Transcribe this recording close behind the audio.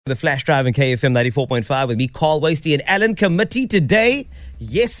The Flash Drive in KFM 94.5 with me, Carl Wasty and Alan Committie today.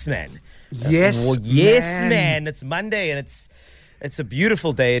 Yes, man. Yes, man. It's Monday and it's a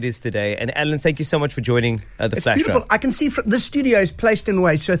beautiful day. It is today. And Alan, thank you so much for joining the It's Flash beautiful. Drive. I can see this studio is placed in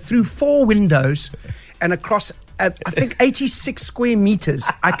ways. So through 4 windows and across, I think, 86 square meters,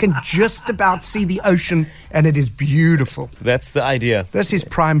 I can just about see the ocean, and it is beautiful. That's the idea. This is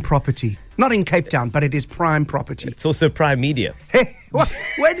prime property. Not in Cape Town, but it is prime property. It's also prime media. Hey, what?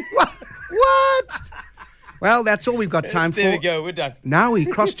 Wait, what? Well, that's all we've got time for. There we go. We're done. Now we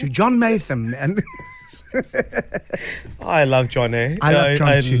cross to John Matham. And I love John, eh? I love John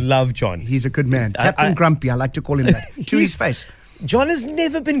I too. love John. He's a good man. Captain Grumpy, I like to call him that. To his face. John has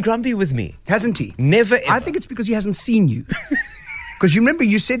never been grumpy with me. Hasn't he? Never ever. I think it's because he hasn't seen you. Because you remember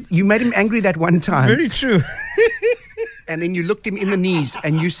you said you made him angry that one time. Very true. And then you looked him in the knees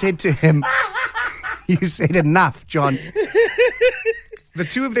and you said to him, you said, "Enough, John." The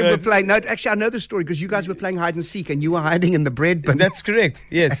two of them were playing. No, actually, I know the story because you guys were playing hide and seek and you were hiding in the bread bin. That's correct.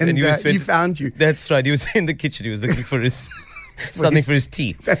 Yes. And he he found you. That's right. He was in the kitchen. He was looking for his something for his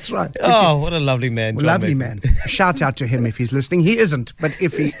tea. That's right. Oh, what a lovely man. John Lovely Mason. man. Shout out to him if he's listening. He isn't, but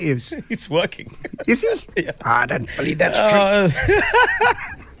if he is. He's working. Is he? Yeah. I don't believe that's true.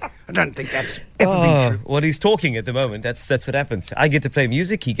 I don't think that's ever been true. Well, he's talking at the moment. That's what happens. I get to play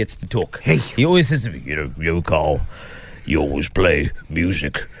music. He gets to talk. Hey. He always says to me, you Carl, you always play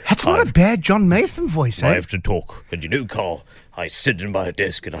music. That's not a bad John Matham voice, I eh? have to talk. And Carl, I sit in my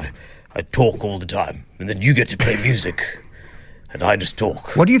desk and I talk all the time. And then you get to play music. And I just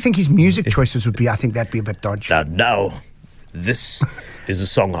talk. What do you think his music choices would be? I think that'd be a bit dodgy. Now, this is a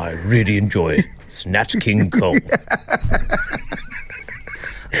song I really enjoy. It's Nat King Cole.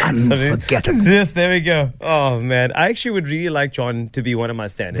 Unforgettable. Yes, there we go. Oh, man. I actually would really like John to be one of my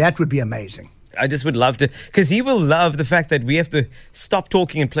stand-ins. That would be amazing. I just would love to, because he will love the fact that we have to stop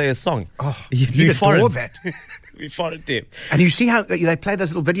talking and play a song. Oh, He'd you'd be foreign. adore that. Be foreign to him. And you see how they play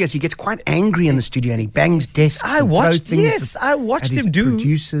those little videos. He gets quite angry in the studio and he bangs desks. I and watched- throws things yes, I watched at his him do.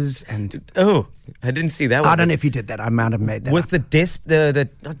 producers and Oh, I didn't see that one. I don't know if you did that. I might have made that. With up. the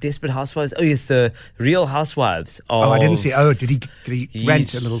not Desperate Housewives. Oh, yes, the Real Housewives. Oh, I didn't see. Oh, did he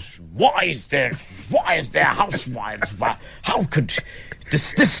rant a little? Why is there housewives? How could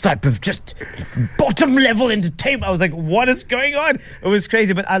this type of just bottom level entertainment? I was like, what is going on? It was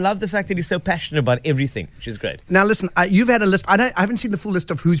crazy, but I love the fact that he's so passionate about everything, which is great. Now listen, you've had a list. I haven't seen the full list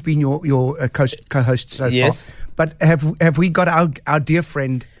of who's been your co-host so Yes. far. But have we got our dear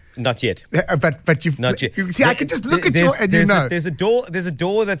friend? Not yet. But you've Not yet. You see, I can just look at you and you know. There's a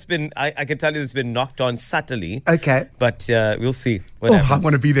door that's been, I can tell you, that's been knocked on subtly. Okay. But we'll see what happens. I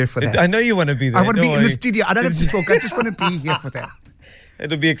want to be there for that. I know you want to be there. I want to Don't be in the worry. studio. I don't have to talk. I just want to be here for that.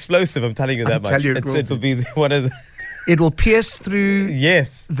 It'll be explosive, I'm telling you that much. tell you it will It'll be one of the... It will pierce through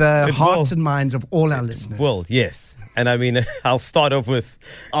Yes. the It hearts will. and minds of all our listeners. Well, yes. And I mean, I'll start off with,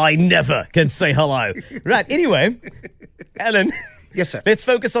 I never can say hello. Right, anyway, Alan. Yes, sir. Let's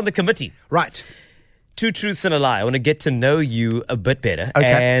focus on the committee. Right. 2 truths and a lie. I want to get to know you a bit better.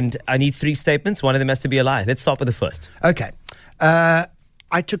 Okay. And I need 3 statements. One of them has to be a lie. Let's start with the first. Okay. I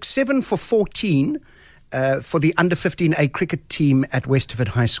took 7 for 14 for the under 15A cricket team at Westerford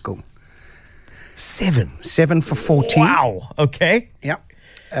High School. 7. 7 for 14. Wow. Okay. Yeah.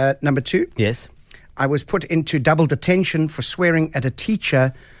 Number 2. Yes. I was put into double detention for swearing at a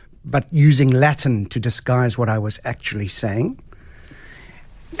teacher, but using Latin to disguise what I was actually saying.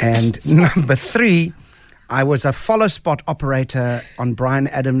 And number 3, I was a follow spot operator on Bryan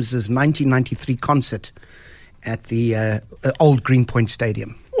Adams' 1993 concert at the old Greenpoint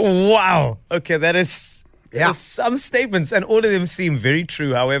Stadium. Wow. Okay, that is... Yeah. There's some statements, and all of them seem very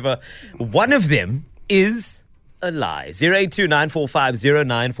true. However, one of them is a lie.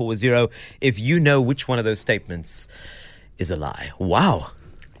 082-945-0940 if you know which one of those statements is a lie. Wow.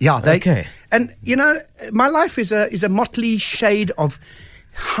 Yeah. Okay. And, you know, my life is a motley shade of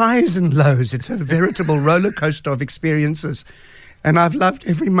highs and lows. It's a veritable roller coaster of experiences. And I've loved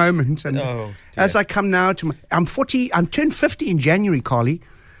every moment. And Oh, dear. as I come now to I'm turned 50 in January, Carly.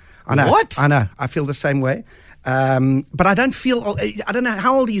 I know. What? I know. I feel the same way. But I don't feel, I don't know,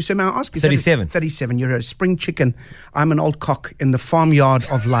 how old are you, sir? May I ask? 37. 37. You're a spring chicken. I'm an old cock in the farmyard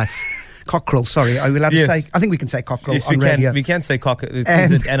of life. Cockerel, sorry. Are we allowed to Yes. say? I think we can say cockerel Yes, on radio. we can say cock. It's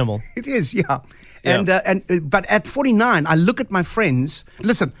And- an animal. It is, yeah. Yeah. But at 49, I look at my friends.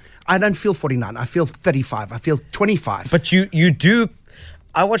 Listen, I don't feel 49. I feel 35. I feel 25. But you do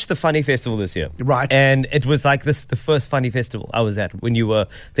I watched the Funny Festival this year. Right. And it was like the first Funny Festival I was at when you were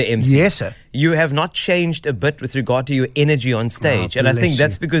the MC. Yes, sir. You have not changed a bit with regard to your energy on stage. And I think bless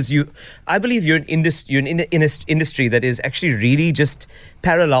that's you. because I believe you're an industry that is actually really just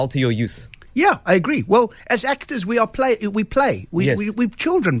parallel to your youth. Yeah, I agree. Well, as actors, we play. Yes. We're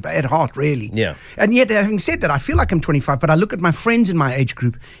children at heart, really. Yeah. And yet, having said that, I feel like I'm 25, but I look at my friends in my age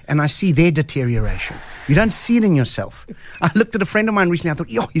group and I see their deterioration. You don't see it in yourself. I looked at a friend of mine recently. I thought,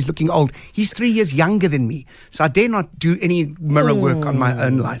 yo, he's looking old. He's 3 years younger than me. So I dare not do any mirror work on my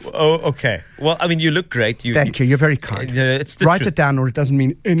own life. Oh, okay. Well, I mean, you look great. Thank you. You're very kind. It's the Write truth. it down or it doesn't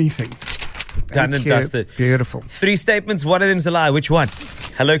mean anything. Done Thank and you. dusted. Beautiful. 3 statements. One of them's a lie. Which one?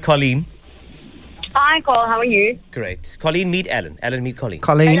 Hello, Colleen. Hi, Cole. How are you? Great. Colleen, meet Alan. Alan, meet Colleen.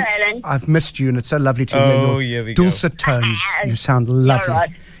 Colleen, Hello, Ellen. I've missed you and it's so lovely to Oh, hear here your we go. dulcet tones. You sound lovely. right.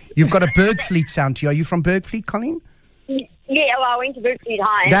 You've got a Bergfleet sound to you. Are you from Bergfleet, Colleen? Yeah, well, I went to Berkeley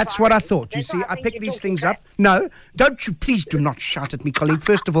High. That's what I thought. You That's see, why I think pick you're these talking things crap. up. No, don't you please do not shout at me, Colleen.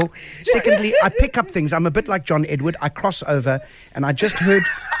 First of all. Secondly, I pick up things. I'm a bit like John Edward. I cross over and I just heard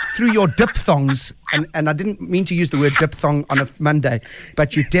through your diphthongs, and I didn't mean to use the word diphthong on a Monday,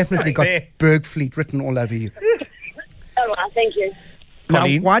 but you definitely got there. Bergfleet written all over you. Oh, well, thank you. Now,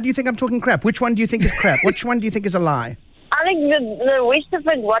 Colleen? why do you think I'm talking crap? Which one do you think is crap? Which one do you think is a lie? I think the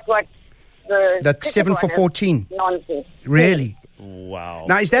Westerford, That's 7 for 14. Nonsense. Really? Wow.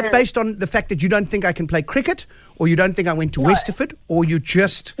 Now, is that based on the fact that you don't think I can play cricket, or you don't think I went to Westerford, or you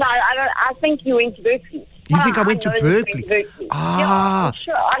just... No, I don't. I think you went to Berkeley. You think I went to know you went Berkeley? to Berkeley. Ah. Yeah, I'm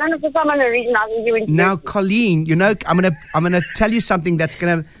sure. I don't know, for some other reason, I think you went to Now, Berkeley. Colleen, you know, I'm gonna tell you something that's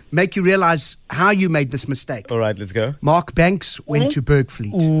gonna make you realize how you made this mistake. All right, let's go. Mark Banks went to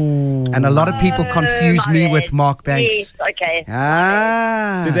Bergfleet, and a lot of people confuse my me bad. with Mark Banks. Yes, okay.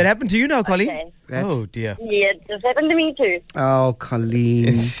 Ah, Did that happen to you now, Colleen? Okay. That's- Oh, dear. Yeah, this happened to me too. oh, Colleen,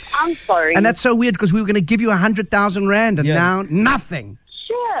 I'm sorry. and that's so weird because we were going to give you 100,000 rand, and Yeah. now nothing.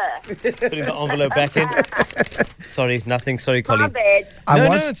 Sure. Putting the envelope back in. Sorry, nothing. Sorry, My Colleen. bad. No,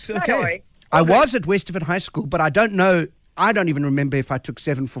 was it's No, don't okay. worry. I was at Westerford High School, but I don't know. I don't even remember if I took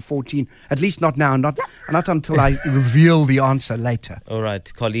 7 for 14. At least not now. Not until I reveal the answer later. All right,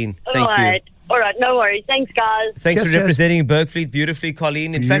 Colleen. Thank All you. right. All right, no worries. Thanks, guys. Thanks for Cheers. representing Bergfleet beautifully,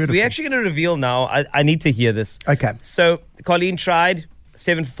 Colleen. In fact, Beautiful. we're actually going to reveal now. I need to hear this. Okay. So, Colleen tried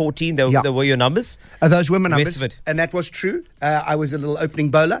 7 for 14. They Yeah. were your numbers. Those were my numbers, Westerford. and that was true. I was a little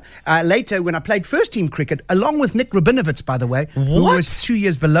opening bowler. Later, when I played first-team cricket, along with Nick Rabinovitz, by the way, who What? was 2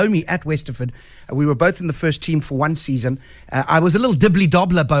 years below me at Westerford, we were both in the first team for one season. I was a little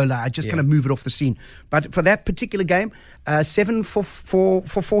dibbly-dobbler bowler. I just kind of move it off the scene. But for that particular game, 7 for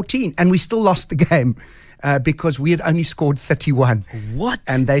 14, and we still lost the game. Because we had only scored 31. What?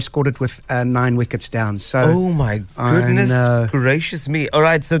 And they scored it with 9 wickets down. So Oh, my I goodness know. gracious me. All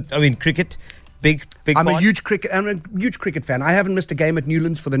right, so, I mean, cricket, big I'm part. a huge cricket fan. I haven't missed a game at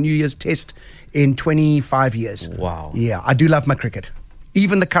Newlands for the New Year's Test in 25 years. Wow. Yeah, I do love my cricket.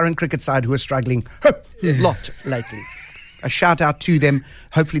 Even the current cricket side who are struggling a lot lately. A shout out to them.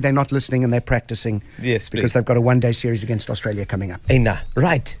 Hopefully they're not listening and they're practicing. Yes, please. Because they've got a one-day series against Australia coming up. Hey, nah.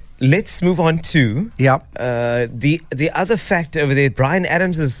 Right. Let's move on to Yeah. the other fact over there. Brian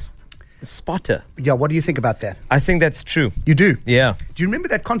Adams is a spotter. Yeah, what do you think about that? I think that's true. You do? Yeah. Do you remember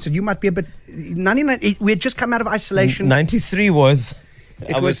that concert? You might be a bit... 99. We had just come out of isolation. 93 was...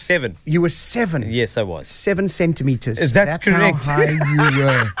 It I was 7. You were 7. Yes, I was. 7 centimeters. That's correct. How high you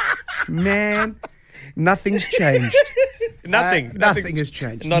were. Man, nothing's changed. Nothing. Nothing has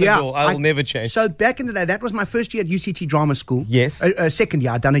changed. Not Yeah, at all. I will never change. So back in the day, that was my first year at UCT Drama School. Yes. Second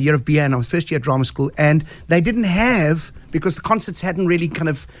year. I'd done a year of BA and I was first year at Drama School. And they didn't have, because the concerts hadn't really kind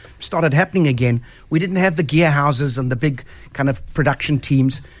of started happening again, we didn't have the gear houses and the big kind of production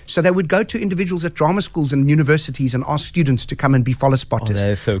teams. So they would go to individuals at drama schools and universities and ask students to come and be follow spotters. that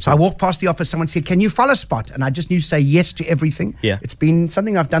is so So I cool. walked past the office, someone said, "Can you follow spot?" And I just knew to say yes to everything. Yeah. It's been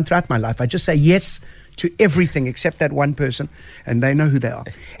something I've done throughout my life. I just say yes to everything except that one person, and they know who they are.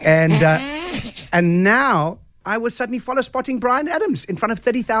 And now I was suddenly follow spotting Brian Adams in front of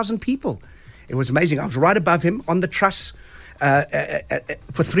 30,000 people. It was amazing. I was right above him on the truss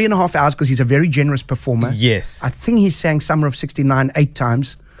for 3.5 hours because he's a very generous performer. Yes. I think he sang Summer of '69 8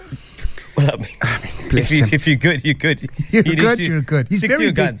 times. Well, I mean, bless him. if you're good, you're good. You're You need good, to you're good. He's stick to very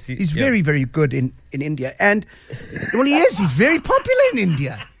your good. guns. He's Yeah. very, very good in India. And, well, he is. He's very popular in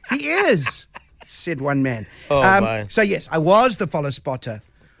India. He is, said one man. Oh, my. So, yes, I was the follow spotter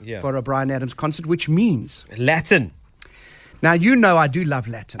Yeah. for a Brian Adams concert, which means, Latin. now, you know I do love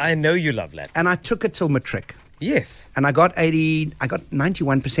Latin. I know you love Latin. And I took it till matric. Yes. And I got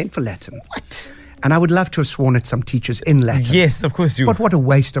 91% for Latin. What? And I would love to have sworn at some teachers in Latin. Yes, of course you But what a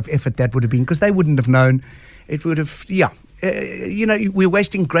waste of effort that would have been, because they wouldn't have known. It would have, we're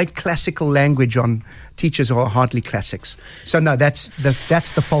wasting great classical language on teachers who are hardly classics. So no, that's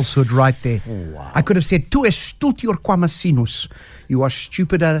the falsehood right there. Wow. I could have said, "Tu es stultior quam asinus." You are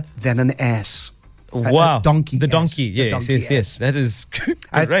stupider than an ass. Wow. A donkey. The ass. donkey. The Yes, donkey yes, ass. yes. That is It's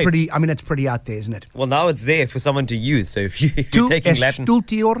great. it's pretty out there, isn't it? Well, now it's there for someone to use. So if you're Tu taking es Latin.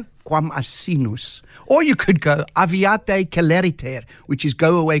 stultior quam asinus. Or you could go aviate celeriter, which is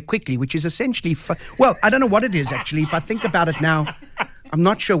go away quickly, which is essentially, well, I don't know what it is actually. If I think about it now, I'm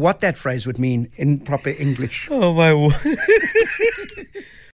not sure what that phrase would mean in proper English. Oh, my word.